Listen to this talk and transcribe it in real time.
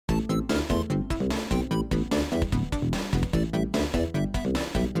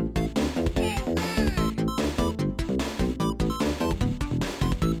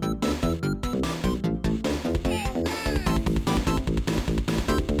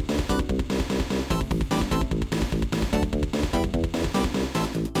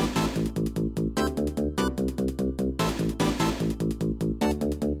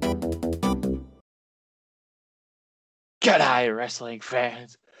G'day, wrestling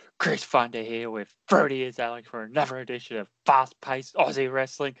fans. Chris Funder here with Fruity as Alex for another edition of fast-paced Aussie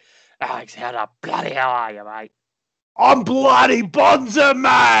wrestling. Alex, how the bloody hell are you, mate? I'm bloody Bonza,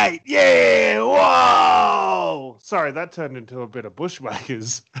 mate! Yeah, whoa! Sorry, that turned into a bit of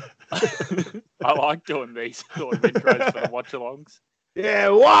Bushwhackers. I like doing these sort of intros for the watch-alongs. Yeah,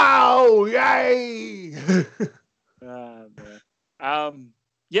 wow! Yay! Man.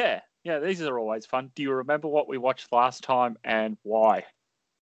 Yeah, these are always fun. Do you remember what we watched last time and why?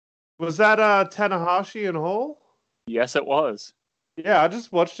 Was that Tanahashi and Hall? Yes, it was. Yeah, I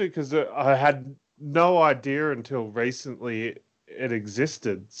just watched it because I had no idea until recently it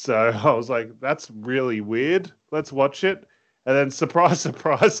existed. So I was like, that's really weird. Let's watch it. And then surprise,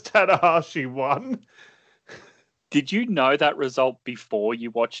 surprise, Tanahashi won. Did you know that result before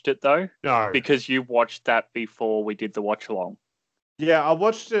you watched it, though? No. Because you watched that before we did the watch-along. Yeah, I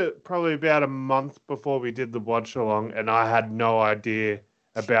watched it probably about a month before we did the watch-along, and I had no idea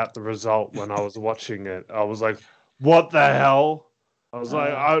about the result when I was watching it. I was like, what the hell? I was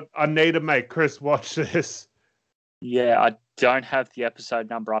like, I need to make Chris watch this. Yeah, I don't have the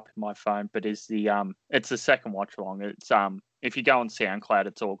episode number up in my phone, but it's the second watch along. It's if you go on SoundCloud,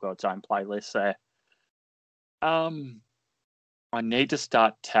 it's all got its own playlist there. I need to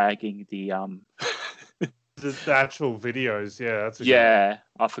start tagging the the actual videos. Yeah, that's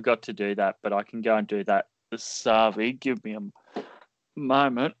I forgot to do that, but I can go and do that. Savi, give me a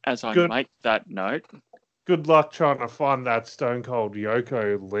moment as I make that note. Good luck trying to find that Stone Cold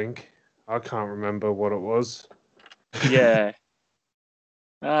Yoko link. I can't remember what it was. Yeah.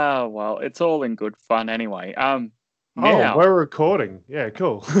 Oh, well, it's all in good fun anyway. Now, we're recording. Yeah,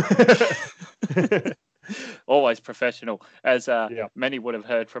 cool. Always professional, as many would have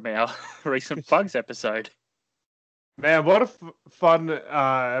heard from our recent Bugs episode. Man, what a fun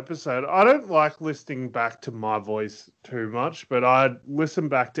episode. I don't like listening back to my voice too much, but I listen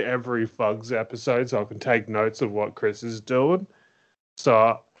back to every Fugs episode so I can take notes of what Chris is doing.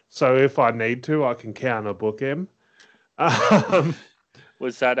 So if I need to, I can counter book him.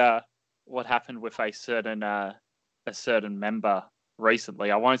 Was that what happened with a certain member recently?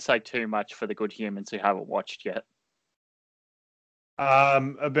 I won't say too much for the good humans who haven't watched yet.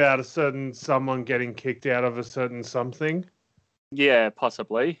 About a certain someone getting kicked out of a certain something. Yeah,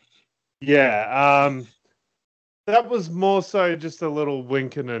 possibly. Yeah. That was more so just a little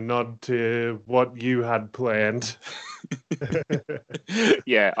wink and a nod to what you had planned.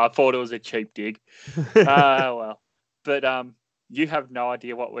 Yeah, I thought it was a cheap dig. Well, but you have no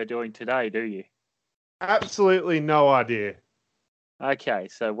idea what we're doing today, do you? Absolutely no idea. Okay,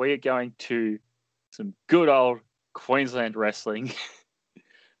 so we are going to some good old Queensland wrestling.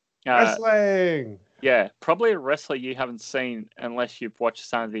 Wrestling! Yeah, probably a wrestler you haven't seen unless you've watched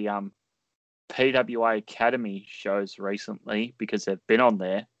some of the PWA Academy shows recently, because they've been on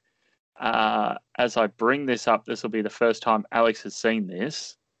there. As I bring this up, this will be the first time Alex has seen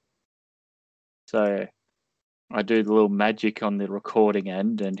this. So I do the little magic on the recording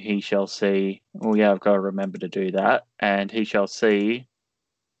end, and he shall see. Oh, yeah, I've got to remember to do that. And he shall see.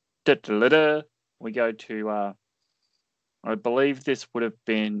 We go to, I believe this would have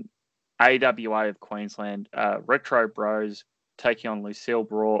been AWA of Queensland, RetroBros taking on Lucille,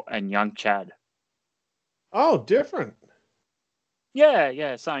 Brawl, and Young Chad. Oh, different.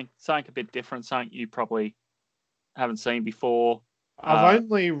 Yeah, something a bit different, something you probably haven't seen before. I've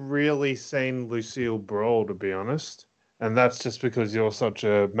only really seen Lucille Brawl, to be honest, and that's just because you're such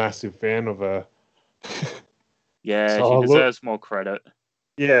a massive fan of her. Yeah, so she deserves more credit.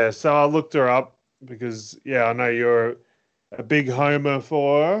 Yeah, so I looked her up because, I know you're a big homer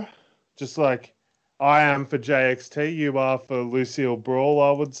for her, just like I am for JXT. You are for Lucille Brawl,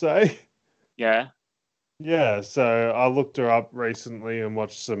 I would say. Yeah. Yeah, so I looked her up recently and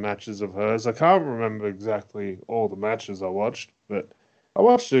watched some matches of hers. I can't remember exactly all the matches I watched, but I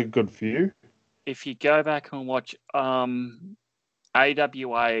watched a good few. If you go back and watch AWA,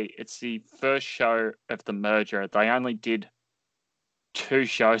 it's the first show of the merger. They only did 2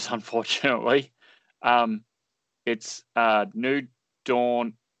 shows, unfortunately. It's New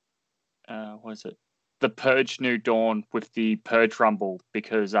Dawn. What is it? The Purge New Dawn with the Purge Rumble,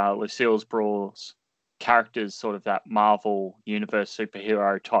 because Lucille's Brawl's character's sort of that Marvel Universe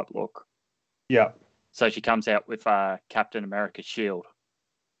superhero type look. Yeah. So she comes out with Captain America's shield.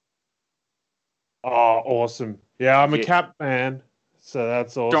 Oh, awesome. Yeah, I'm a Cap man, so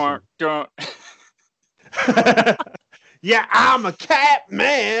that's awesome. Don't. Yeah, I'm a Cap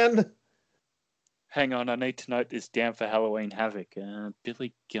man. Hang on, I need to note this down for Halloween Havoc.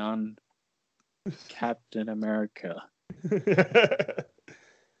 Billy Gunn, Captain America.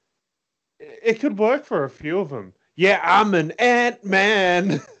 It could work for a few of them. Yeah, I'm an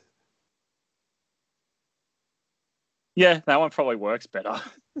Ant-Man. Yeah, that one probably works better.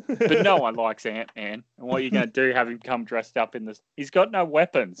 But no one likes Ant-Man. And what are you going to do? Have him come dressed up in this? He's got no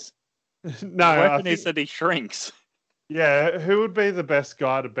weapons. No, His weapon is that he shrinks. Yeah, who would be the best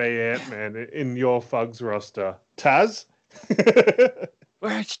guy to be Ant-Man in your Fugs roster? Taz?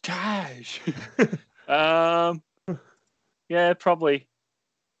 Where's Taj? Yeah, probably.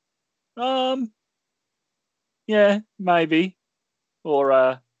 Yeah, maybe.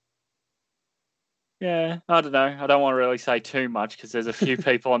 Or yeah, I don't know. I don't want to really say too much because there's a few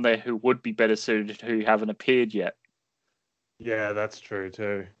people on there who would be better suited who haven't appeared yet. Yeah, that's true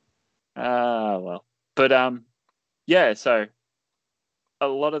too. Well. But yeah, so a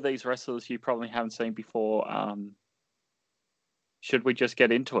lot of these wrestlers you probably haven't seen before. Should we just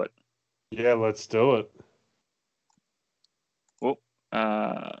get into it? Yeah, let's do it. Well,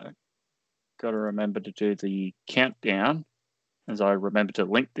 got to remember to do the countdown as I remember to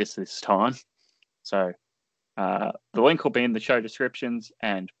link this time. So the link will be in the show descriptions.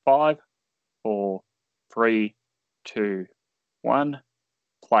 And 5, 4, 3, 2, 1,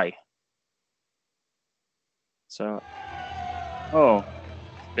 play. So, a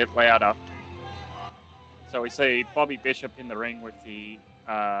bit louder. So we see Bobby Bishop in the ring with the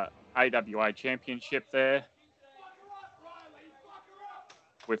AWA Championship there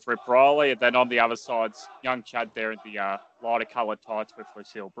with Rip Riley. And then on the other side's young Chad there in the lighter coloured tights with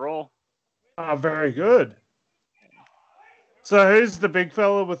Lucille Brawl. Oh, very good. So who's the big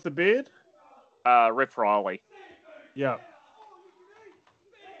fella with the beard? Rip Riley. Yeah.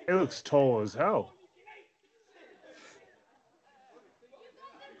 He looks tall as hell.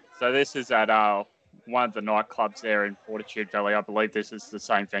 So this is at one of the nightclubs there in Fortitude Valley. I believe this is the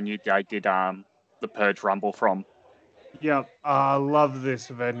same venue they did the Purge Rumble from. Yep, I love this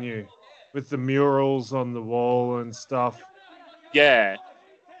venue with the murals on the wall and stuff. Yeah.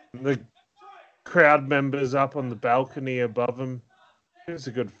 The crowd members up on the balcony above them. It's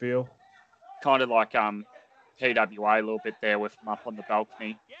a good feel. Kind of like PWA a little bit there with them up on the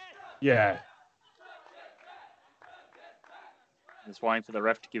balcony. Yeah. Just waiting for the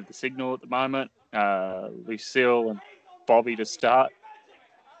ref to give the signal at the moment. Lucille and Bobby to start.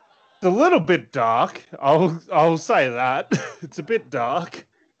 It's a little bit dark. I'll say that. It's a bit dark.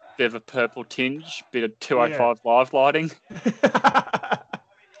 Bit of a purple tinge, bit of 205 live lighting.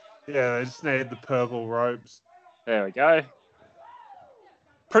 Yeah, they just need the purple ropes. There we go.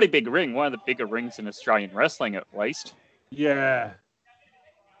 Pretty big ring. One of the bigger rings in Australian wrestling, at least. Yeah.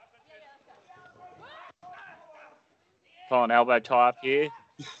 Got an elbow tie up here.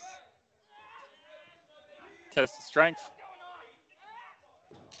 Test the strength.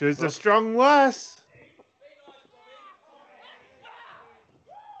 She's a strong lass.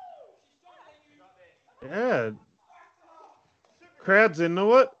 Yeah. Crowd's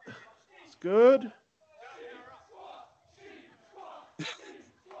into it. It's good.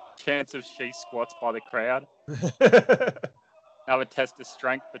 Chance of she squats by the crowd. Another test of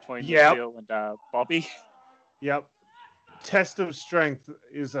strength between Lucille and Bobby. Yep. Test of strength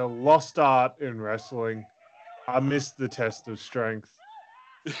is a lost art in wrestling. I missed the test of strength.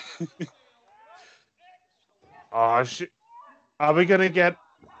 Are we going to get...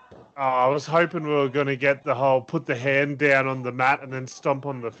 I was hoping we were going to get the whole put the hand down on the mat and then stomp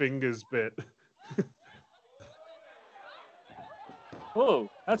on the fingers bit. Oh,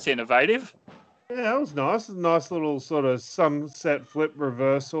 that's innovative. Yeah, that was nice. A nice little sort of sunset flip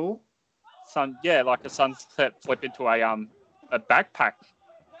reversal. Like a sunset flip into a backpack.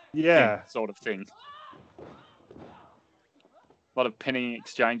 Yeah. Sort of thing. A lot of pinning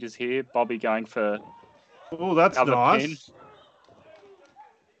exchanges here. Bobby going for... Oh, that's nice.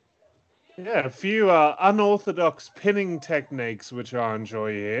 Pin. Yeah, a few unorthodox pinning techniques, which I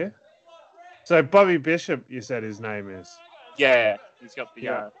enjoy here. So Bobby Bishop, you said his name is? Yeah, he's got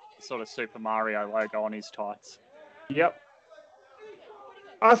the sort of Super Mario logo on his tights. Yep.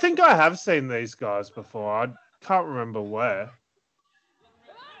 I think I have seen these guys before. I can't remember where.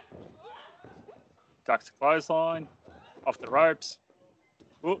 Ducks the clothesline, off the ropes.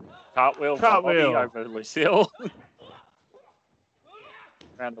 Ooh, cartwheel Bobby over Lucille.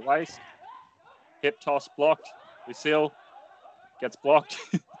 Around the waist. Hip toss blocked. Lucille gets blocked.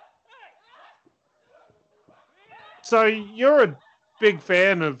 So you're a big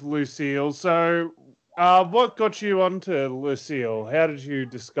fan of Lucille. So what got you onto Lucille? How did you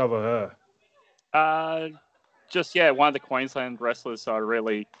discover her? One of the Queensland wrestlers I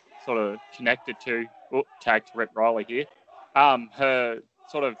really sort of connected to. Tagged Rip Riley here. Her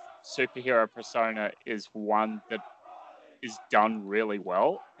sort of superhero persona is one that is done really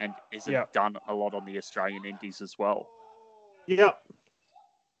well and isn't Yep. done a lot on the Australian indies as well. Yep.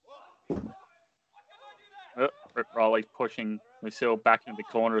 Rip Riley pushing Lucille back into the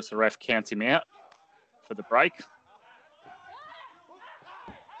corner as the ref counts him out for the break.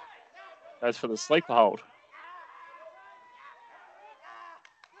 Goes for the sleeper hold.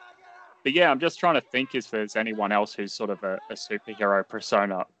 But yeah, I'm just trying to think if there's anyone else who's sort of a superhero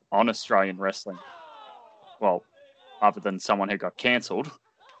persona on Australian wrestling. Well, other than someone who got cancelled.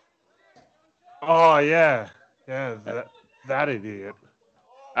 Oh, yeah. Yeah, that idiot.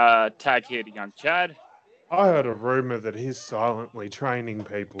 Tag here to young Chad. I heard a rumor that he's silently training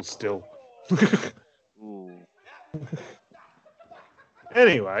people still. Ooh.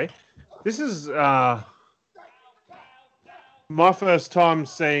 Anyway, this is my first time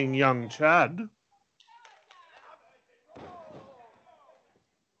seeing young Chad.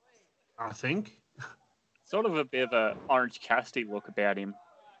 I think. Sort of a bit of a Orange Cassidy look about him.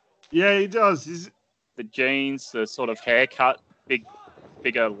 Yeah, he does. He's... The jeans, the sort of haircut,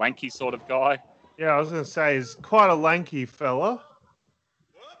 bigger, lanky sort of guy. Yeah, I was going to say, he's quite a lanky fella.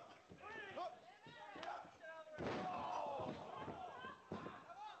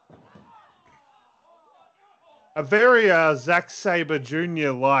 A very Zack Sabre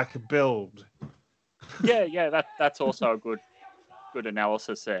Jr.-like build. Yeah, that's also a good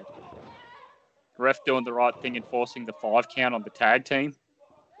analysis there. Ref doing the right thing, enforcing the 5 count on the tag team.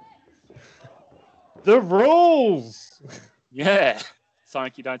 The rules! Yeah,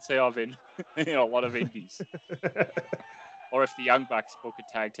 something you don't see of in a lot of indies. Or if the Young Bucks book a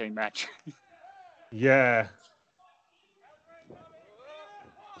tag team match. Yeah.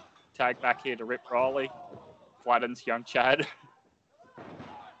 Tag back here to Rip Riley. Flattens young Chad.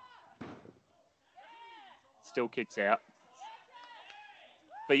 Still kicks out.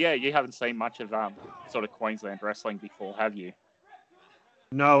 But yeah, you haven't seen much of sort of Queensland wrestling before, have you?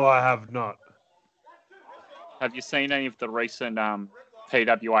 No, I have not. Have you seen any of the recent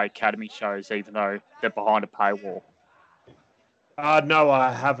PWA Academy shows, even though they're behind a paywall? No,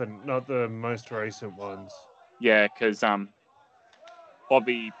 I haven't. Not the most recent ones. Yeah, because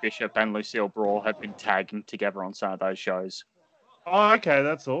Bobby Bishop and Lucille Brawl have been tagging together on some of those shows. Oh, okay,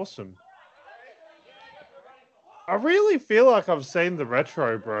 that's awesome. I really feel like I've seen the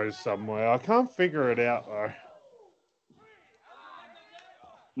RetroBros somewhere. I can't figure it out, though.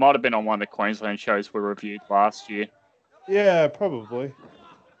 Might have been on one of the Queensland shows we reviewed last year. Yeah, probably.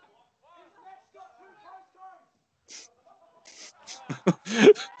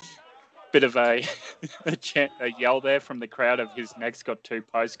 Bit of a yell there from the crowd of his neck's got 2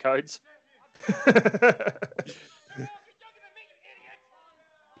 postcodes. Yeah.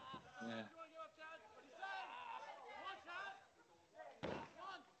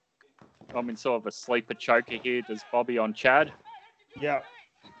 I'm in sort of a sleeper choker here. Does Bobby on Chad? Yeah.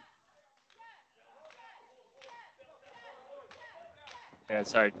 Yeah,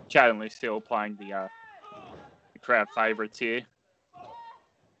 so Chad and Lucille playing the crowd favourites here.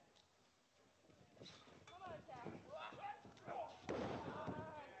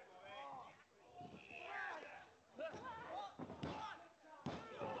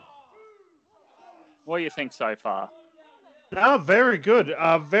 What do you think so far? No, very good.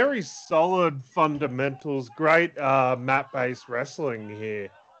 Very solid fundamentals. Great mat-based wrestling here.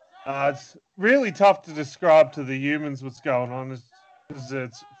 It's really tough to describe to the humans what's going on.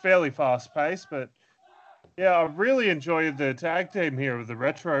 It's fairly fast-paced, but yeah, I really enjoyed the tag team here with the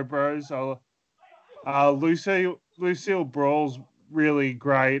RetroBros. Lucille Brawl's really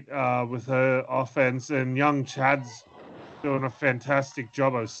great with her offense, and young Chad's doing a fantastic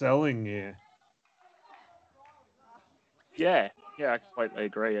job of selling here. Yeah, I completely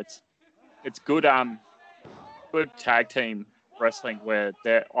agree. It's good good tag team wrestling where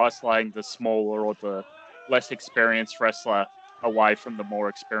they're isolating the smaller or the less experienced wrestler away from the more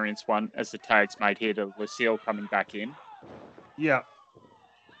experienced one, as the tag's made here to Lucille coming back in. Yeah.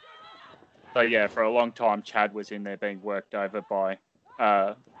 So yeah, for a long time Chad was in there being worked over by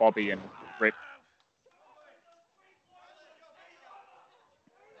Bobby and Rip.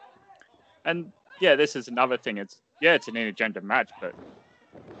 And yeah, this is another thing. It's an intergender match, but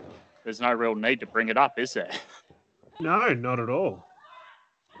there's no real need to bring it up, is there? No, not at all.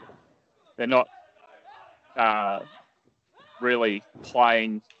 They're not really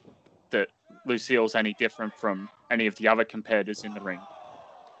playing that Lucille's any different from any of the other competitors in the ring.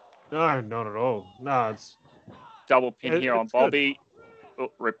 No, not at all. No, it's... Double pin here on Bobby.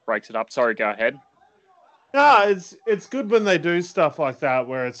 Oh, Rip breaks it up. Sorry, go ahead. No, it's good when they do stuff like that,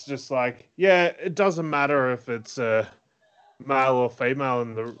 where it's just like, yeah, it doesn't matter if it's a male or female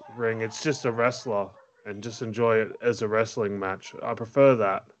in the ring. It's just a wrestler. and just enjoy it as a wrestling match. I prefer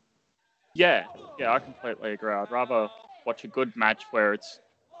that. Yeah, I completely agree. I'd rather watch a good match where it's,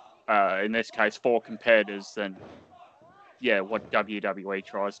 in this case, 4 competitors than, what WWE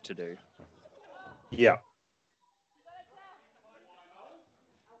tries to do. Yeah.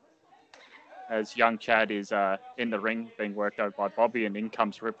 As young Chad is in the ring being worked over by Bobby, and in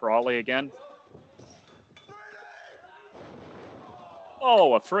comes Rip Riley again.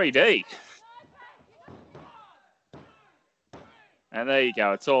 Oh, a 3D. And there you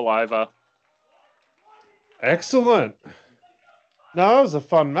go. It's all over. Excellent. No, it was a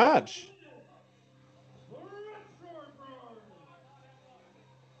fun match.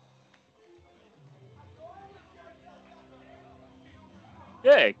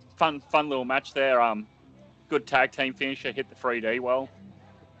 Yeah, fun little match there. Good tag team finisher. Hit the 3D well.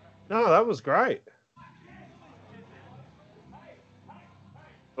 No, that was great.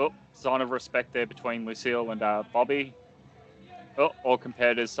 Oh, sign of respect there between Lucille and Bobby. Oh, all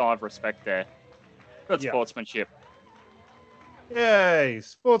competitors, sign of respect there. Good sportsmanship. Yay,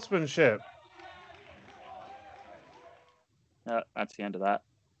 sportsmanship. That's the end of that.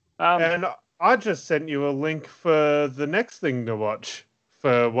 And I just sent you a link for the next thing to watch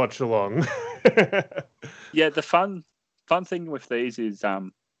for Watch Along. Yeah, the fun thing with these is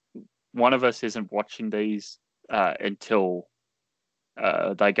one of us isn't watching these until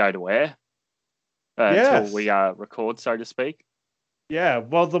they go to air. Until we record, so to speak. Yeah,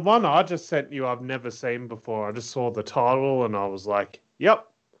 well, the one I just sent you, I've never seen before. I just saw the title and I was like, yep,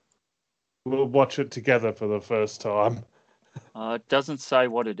 we'll watch it together for the first time. It doesn't say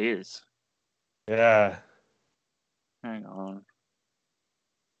what it is. Yeah. Hang on.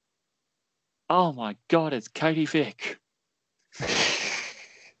 Oh my God, it's Katie Vick.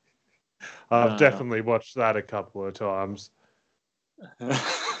 I've definitely watched that a couple of times. Like,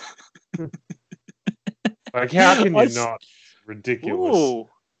 how can you not? It's ridiculous. Ooh,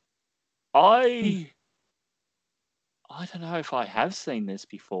 I don't know if I have seen this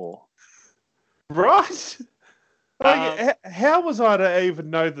before. Right? Like, how was I to even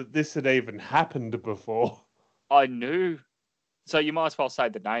know that this had even happened before? I knew. So you might as well say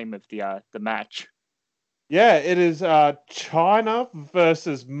the name of the match. Yeah, it is China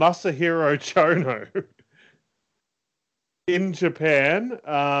versus Masahiro Chono in Japan.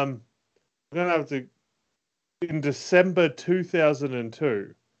 I'm gonna have to in December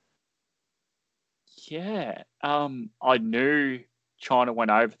 2002. Yeah. I knew China went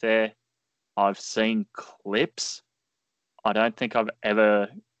over there. I've seen clips. I don't think I've ever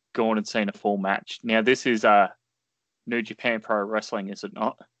gone and seen a full match. Now this is New Japan Pro Wrestling, is it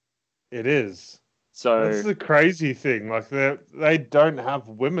not? It is. So that's the crazy thing. Like they don't have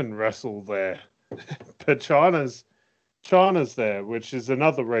women wrestle there, but China's there, which is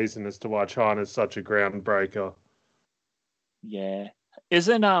another reason as to why China's such a groundbreaker. Yeah,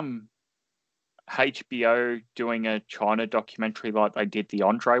 isn't HBO doing a China documentary like they did the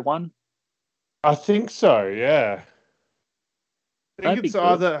Andre one? I think so. Yeah, I think it's good.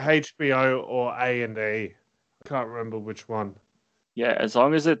 either HBO or A&E. I can't remember which one. Yeah, as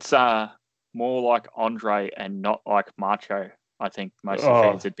long as it's more like Andre and not like Macho, I think most of the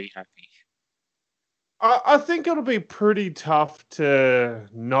fans would be happy. I think it'll be pretty tough to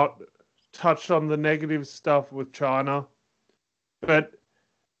not touch on the negative stuff with China. But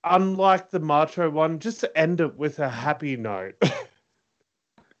unlike the Macho one, just to end it with a happy note.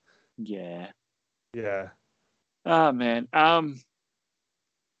 Yeah. Yeah. Oh, man.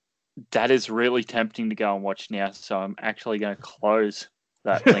 That is really tempting to go and watch now, so I'm actually going to close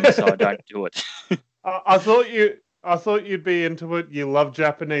that link so I don't do it. I thought you'd be into it. You love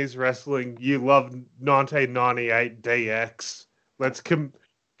Japanese wrestling. You love 1998 DX. Let's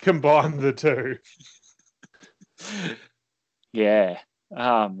combine the two. Yeah.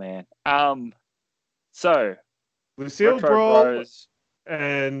 Oh man. So Lucille Retro Brawl Bros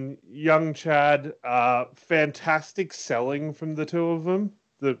and young Chad, fantastic selling from the two of them.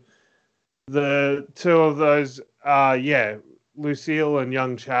 The two of those, Lucille and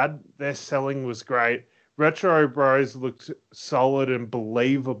young Chad, their selling was great. Retro Bros looked solid and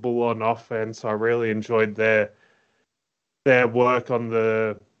believable on offense. I really enjoyed their work on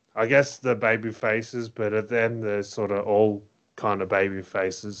the baby faces, but at the end they're sort of all kind of baby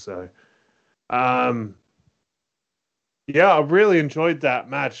faces. So, I really enjoyed that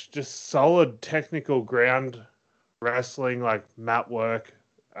match. Just solid technical ground wrestling, like mat work.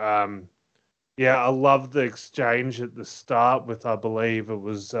 I love the exchange at the start with, I believe it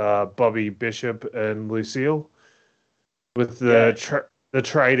was Bobby Bishop and Lucille, with the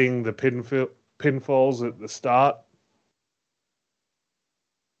trading the pinfalls at the start.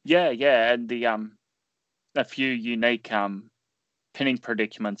 Yeah, and the a few unique pinning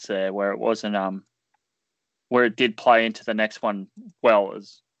predicaments there where it wasn't where it did play into the next one well,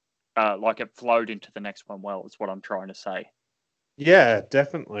 as like it flowed into the next one well, is what I'm trying to say. Yeah,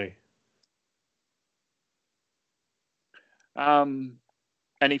 definitely.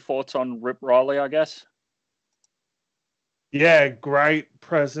 Any thoughts on Rip Riley, I guess? Yeah, great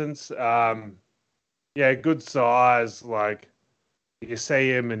presence. Yeah, good size. Like you see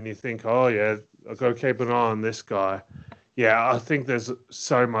him and you think, oh yeah, I've got to keep an eye on this guy. Yeah, I think there's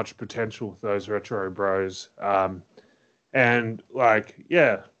so much potential with those retro bros. And like,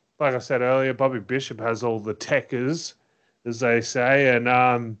 yeah, like I said earlier, Bobby Bishop has all the techers, as they say,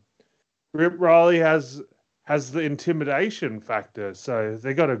 and Rip Riley has the intimidation factor. So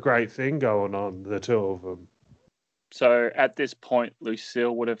they got a great thing going on, the two of them. So at this point,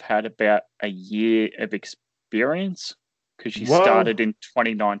 Lucille would have had about a year of experience because she started in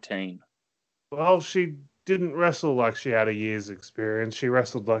 2019. Well, she didn't wrestle like she had a year's experience. She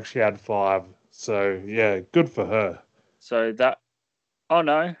wrestled like she had 5. So yeah, good for her. So oh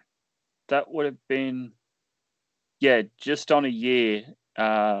no, that would have been, yeah, just on a year.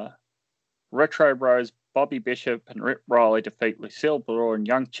 Retro Bros, Bobby Bishop, and Rip Riley defeat Lucille Ballore and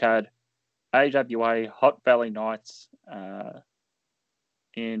Young Chad, AWA Hot Valley Nights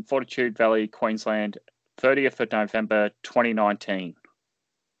in Fortitude Valley, Queensland, 30th of November 2019.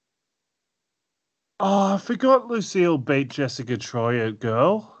 Oh, I forgot Lucille beat Jessica Troy at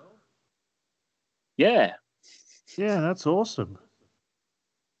Girl. Yeah. Yeah, that's awesome.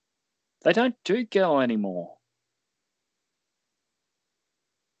 They don't do Girl anymore.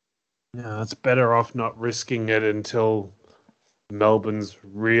 Yeah, it's better off not risking it until Melbourne's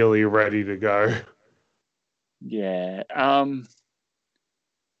really ready to go. Yeah.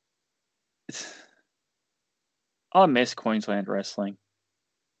 I miss Queensland wrestling.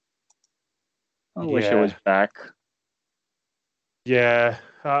 I wish it was back. Yeah,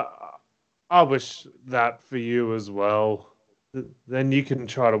 I wish that for you as well. Then you can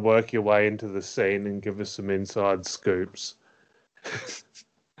try to work your way into the scene and give us some inside scoops.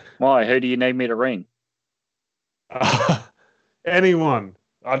 Why? Who do you need me to ring? Anyone.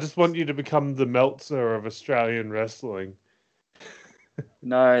 I just want you to become the Meltzer of Australian wrestling.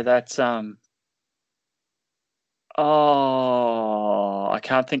 No, that's oh, I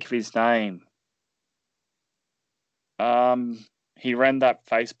can't think of his name. He ran that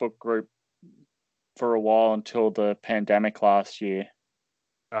Facebook group for a while until the pandemic last year.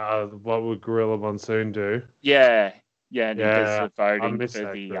 What would Gorilla Monsoon do? Yeah, and he does Yeah, the voting I miss for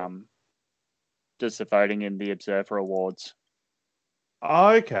that the group. does the voting in the Observer Awards. Oh,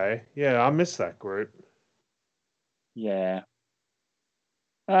 okay. Yeah, I miss that group. Yeah.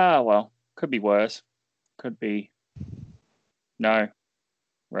 Ah, well, could be worse. Could be no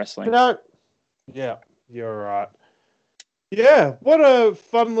wrestling. No. Yeah, you're right. Yeah, what a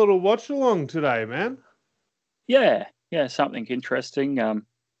fun little watch along today, man. Yeah, something interesting.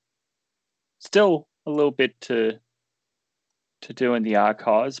 Still a little bit to do in the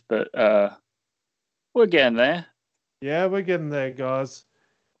archives, but we're getting there. Yeah, we're getting there, guys.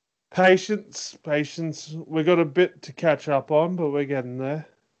 Patience, patience. We got a bit to catch up on, but we're getting there.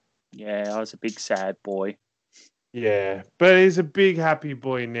 Yeah, I was a big sad boy. Yeah, but he's a big happy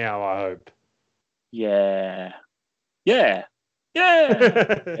boy now, I hope. Yeah. Yeah.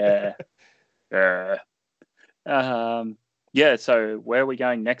 Yeah. Yeah. Yeah, so where are we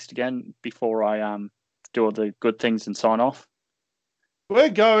going next again before I do all the good things and sign off? We're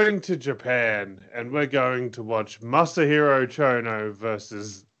going to Japan and we're going to watch Masahiro Chono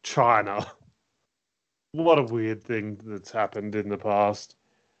versus China. What a weird thing that's happened in the past.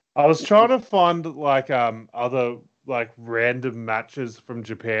 I was trying to find like other like random matches from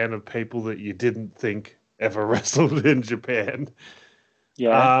Japan of people that you didn't think ever wrestled in Japan.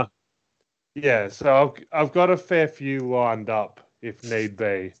 Yeah. Yeah, so I've got a fair few lined up if need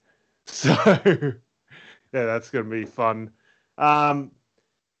be. So yeah, that's gonna be fun.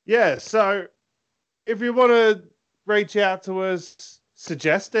 Yeah, so if you want to reach out to us,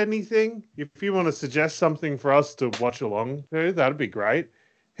 suggest anything, if you want to suggest something for us to watch along to, that'd be great.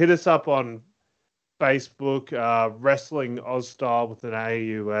 Hit us up on Facebook, Wrestling Oz Style with an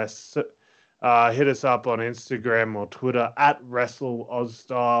AUS. Hit us up on Instagram or Twitter at Wrestle Oz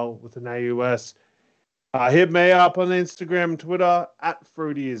Style with an AUS. Hit me up on Instagram and Twitter at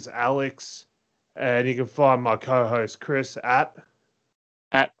Fruity is Alex. And you can find my co-host Chris at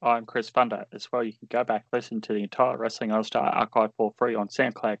I'm Chris Funder as well. You can go back listen to the entire Wrestling All-Star archive for free on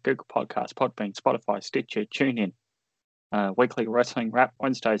SoundCloud, Google Podcasts, Podbean, Spotify, Stitcher, TuneIn. Weekly Wrestling Wrap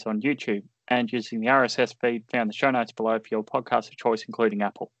Wednesdays on YouTube, and using the RSS feed found in the show notes below for your podcast of choice, including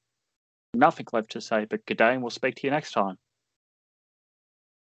Apple. Nothing left to say but good day, and we'll speak to you next time.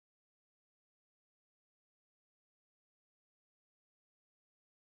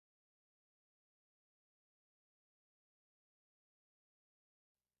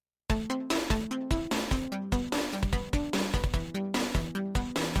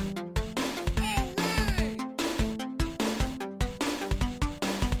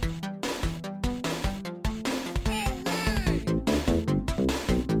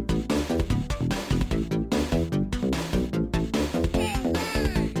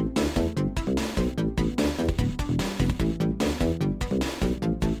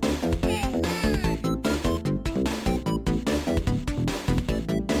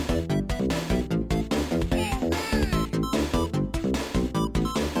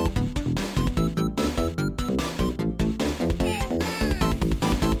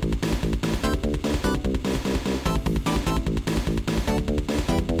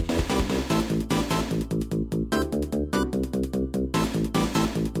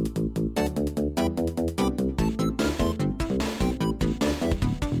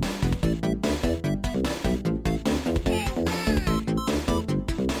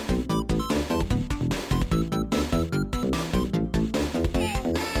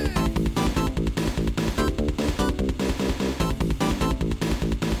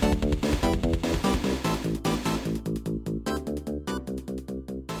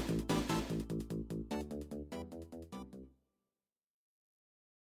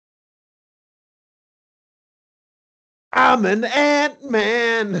 I'm an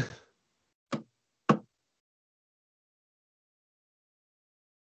Ant-Man.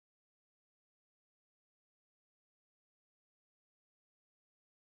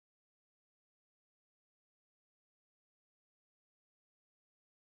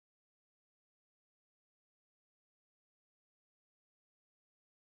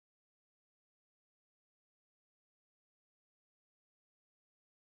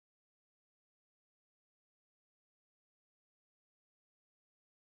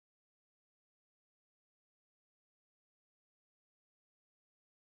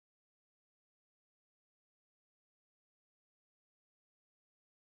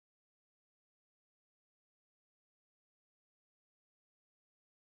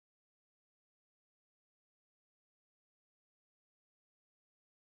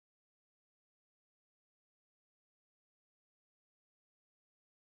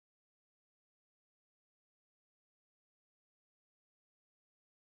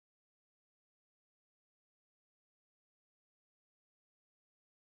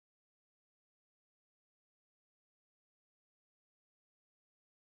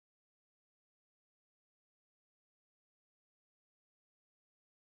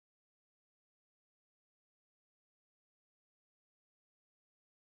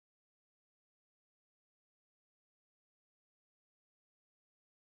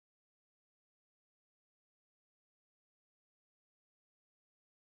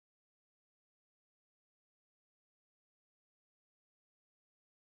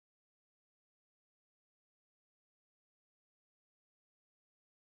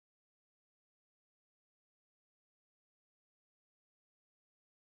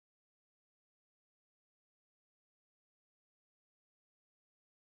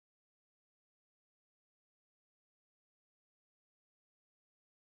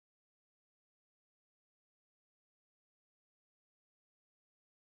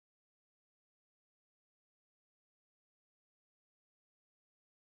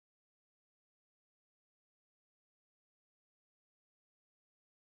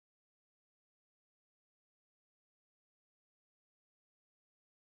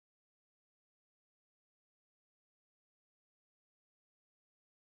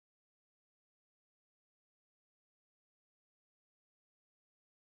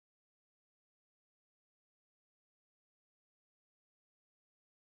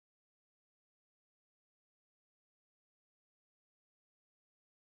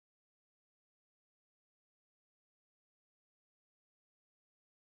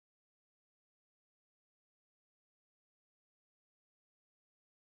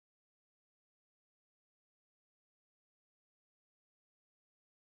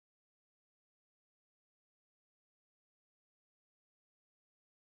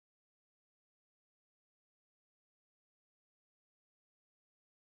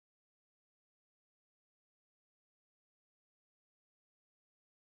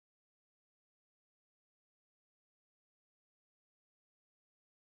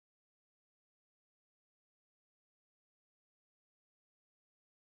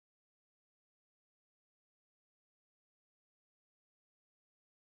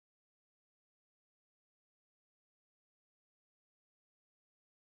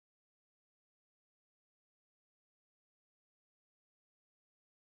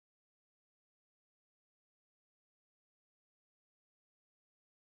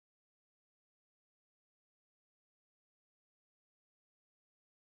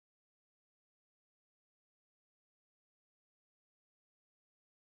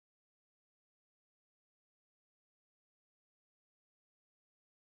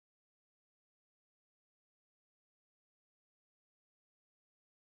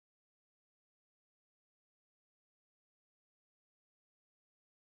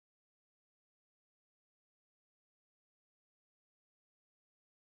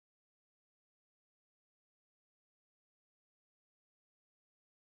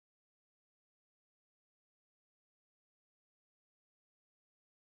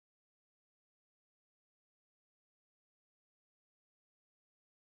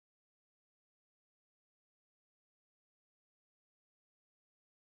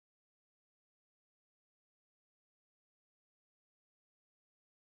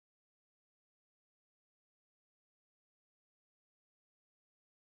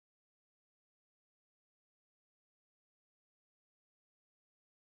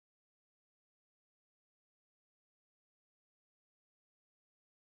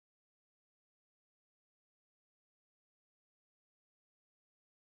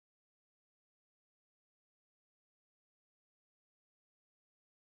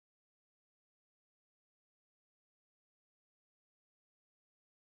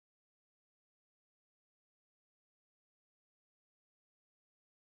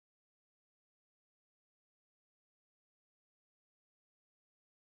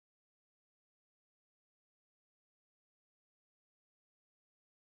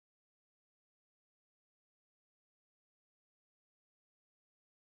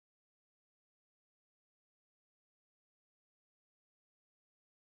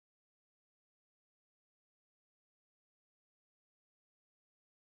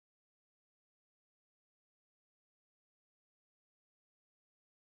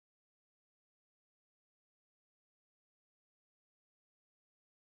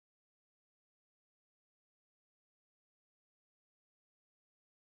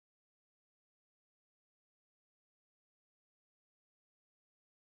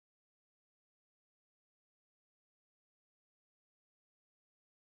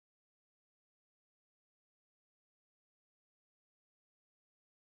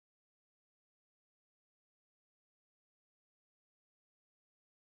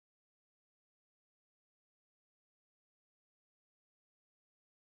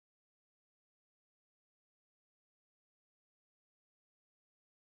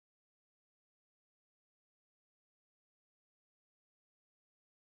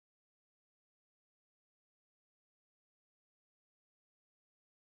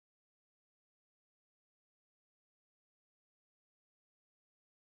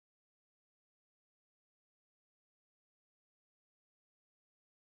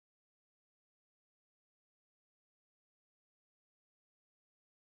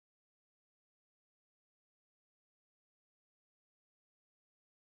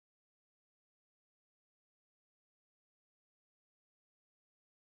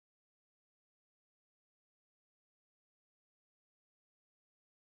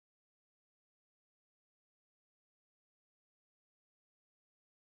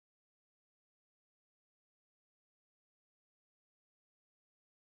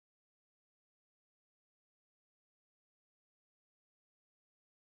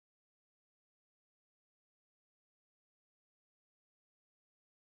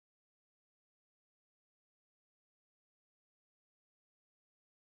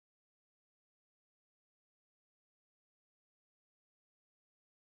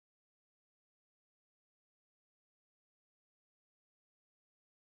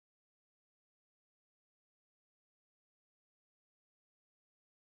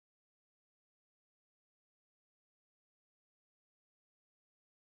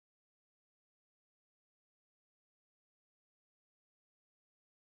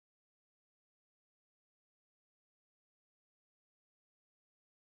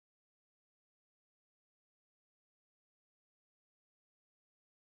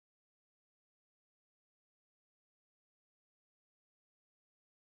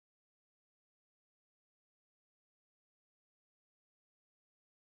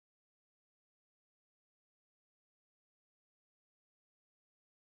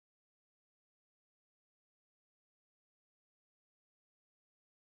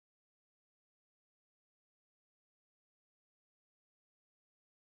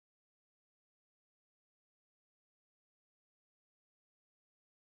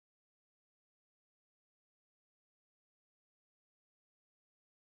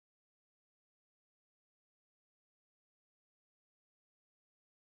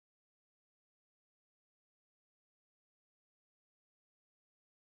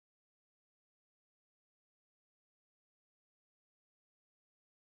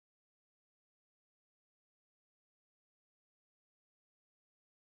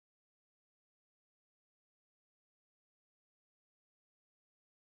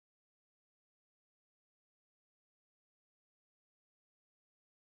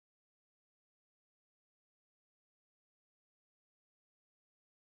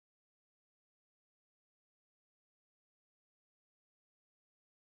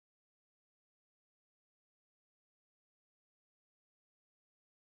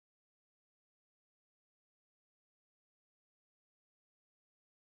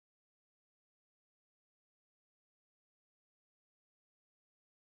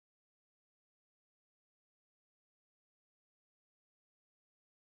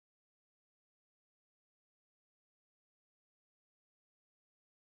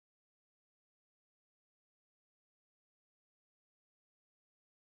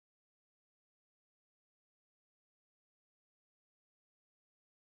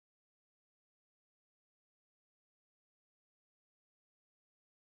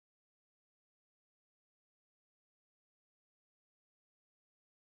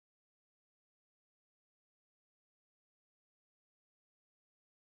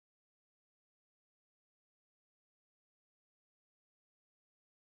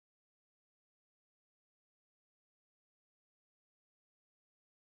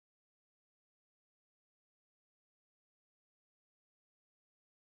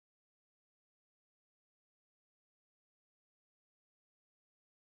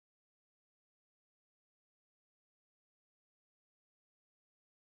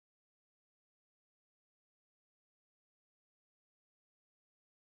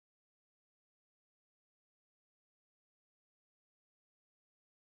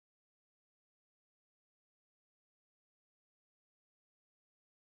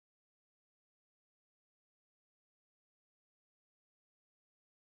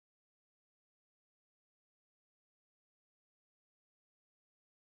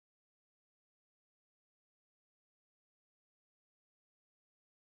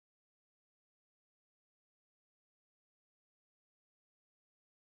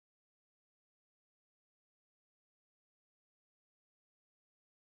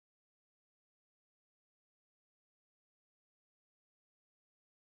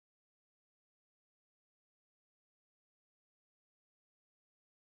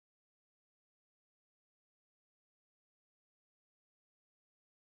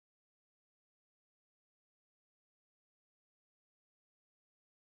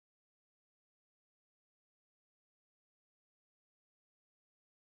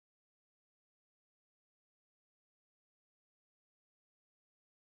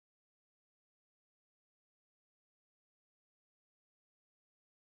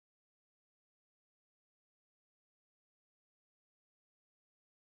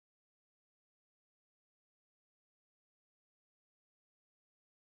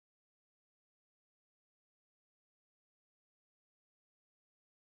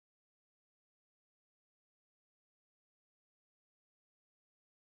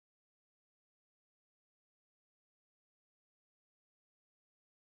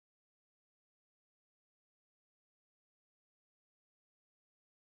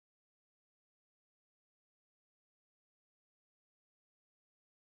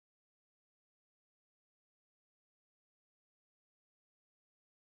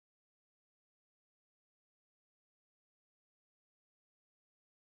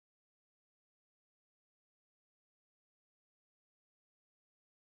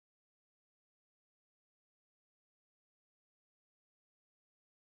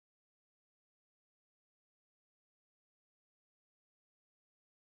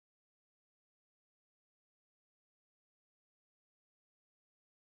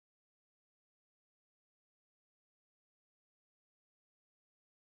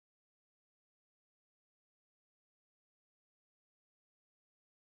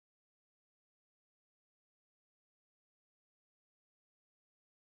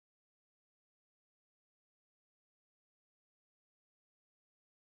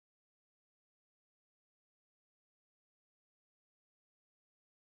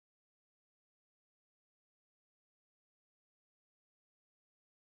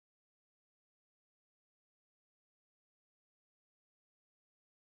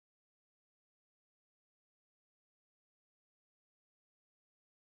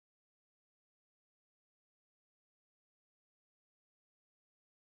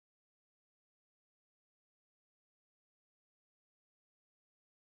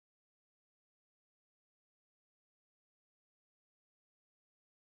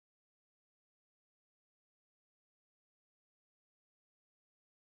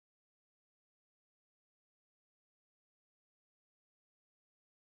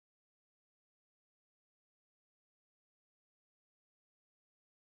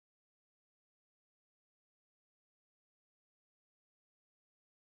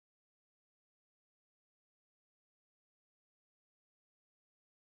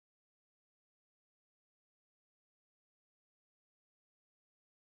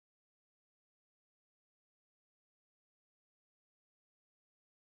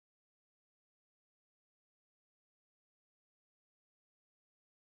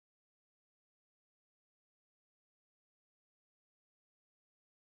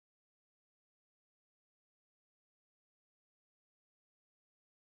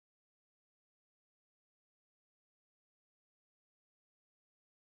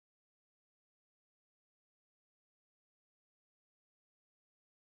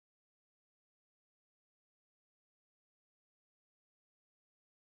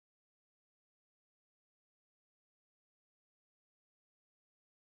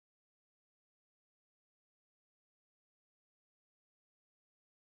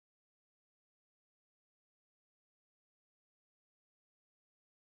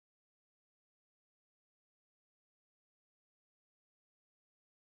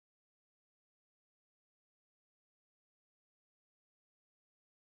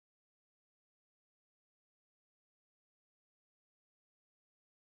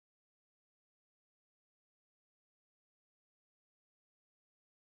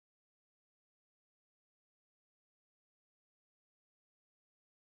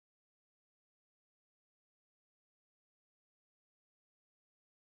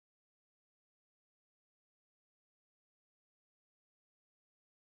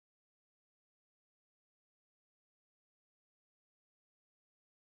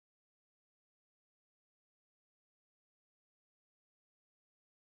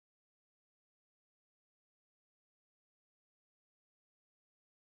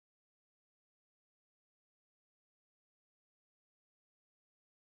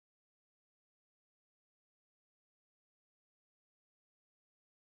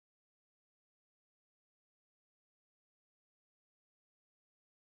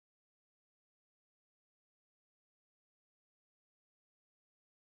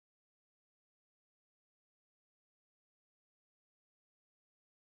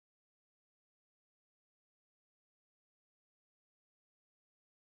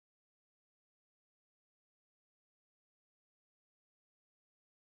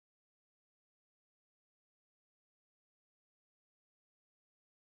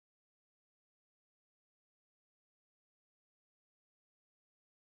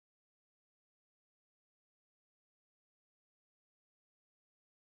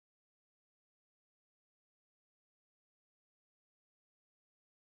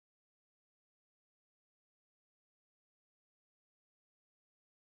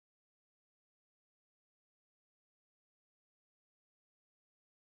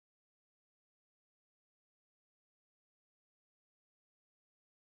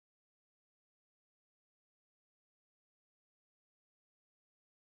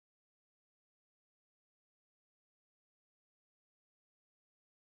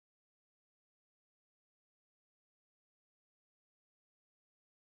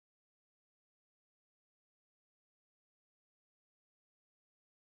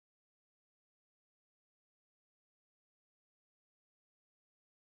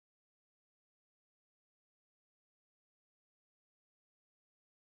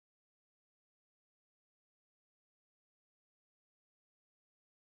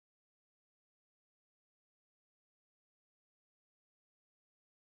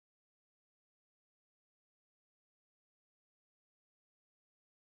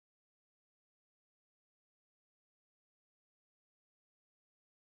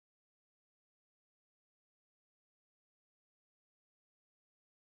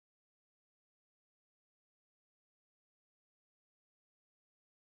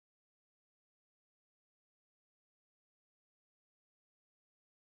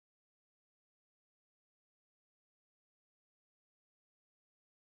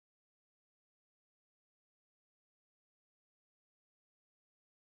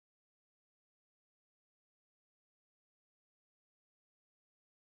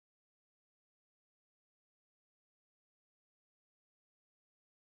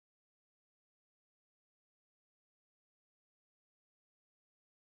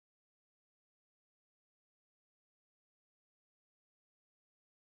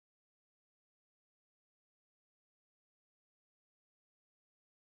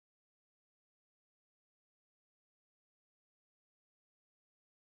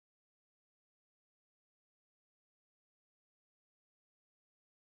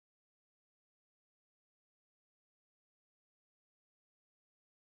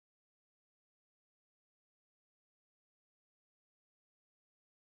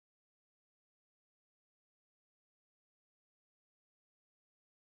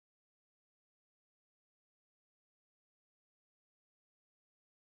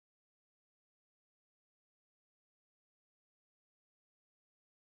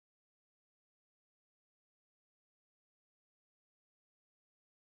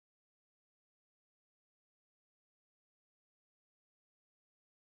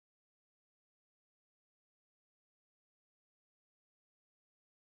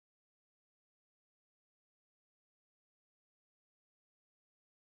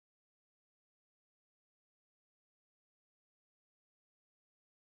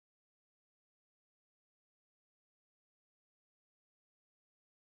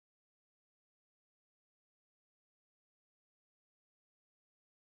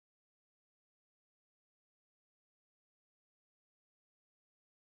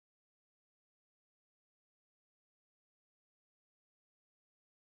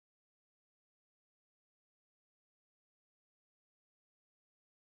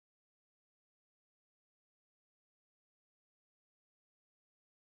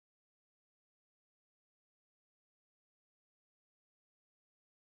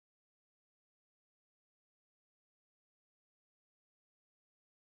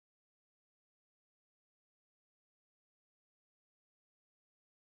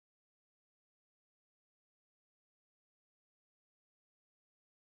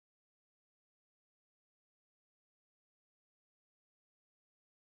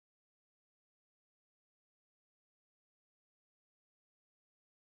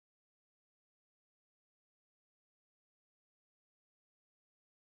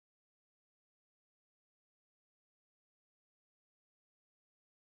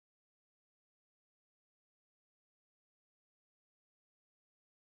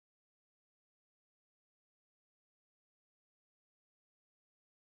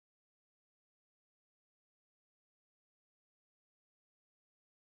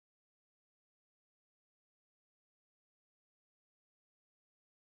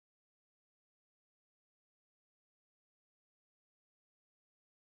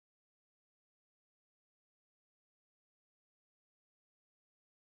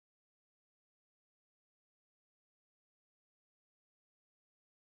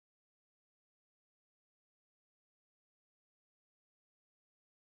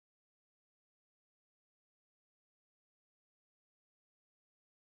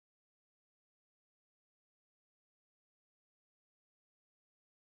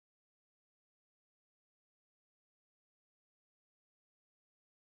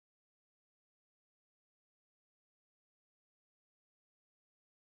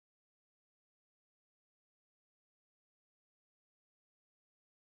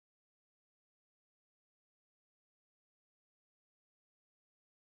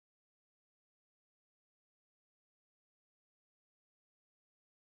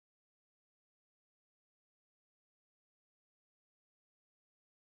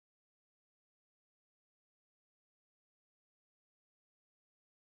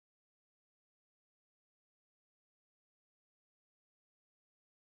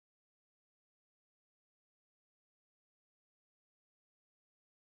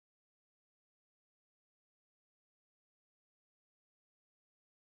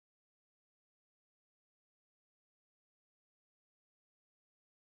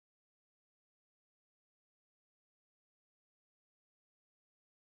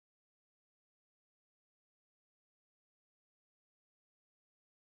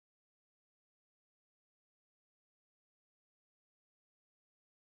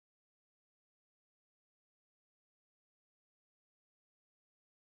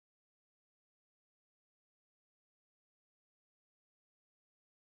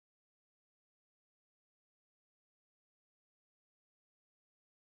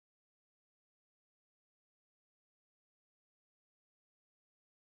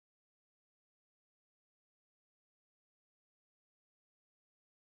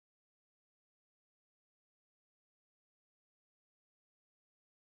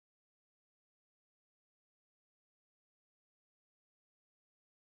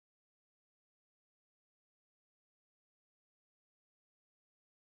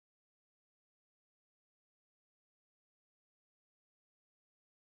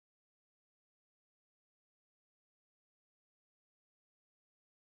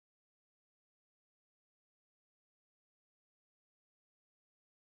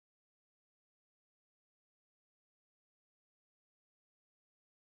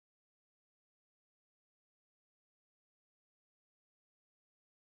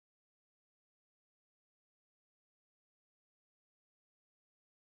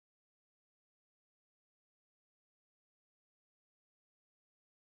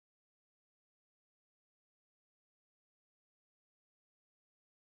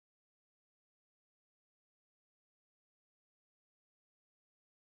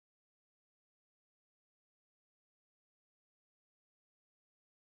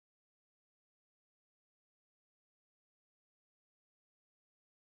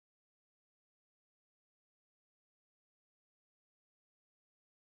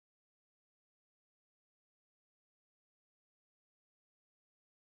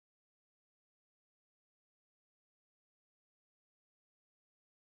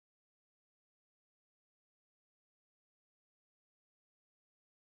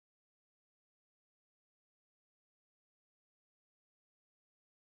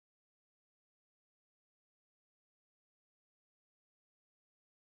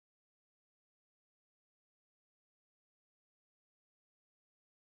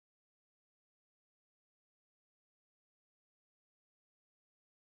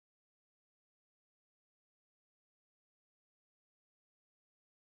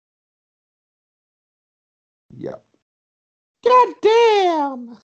 Yep. God damn!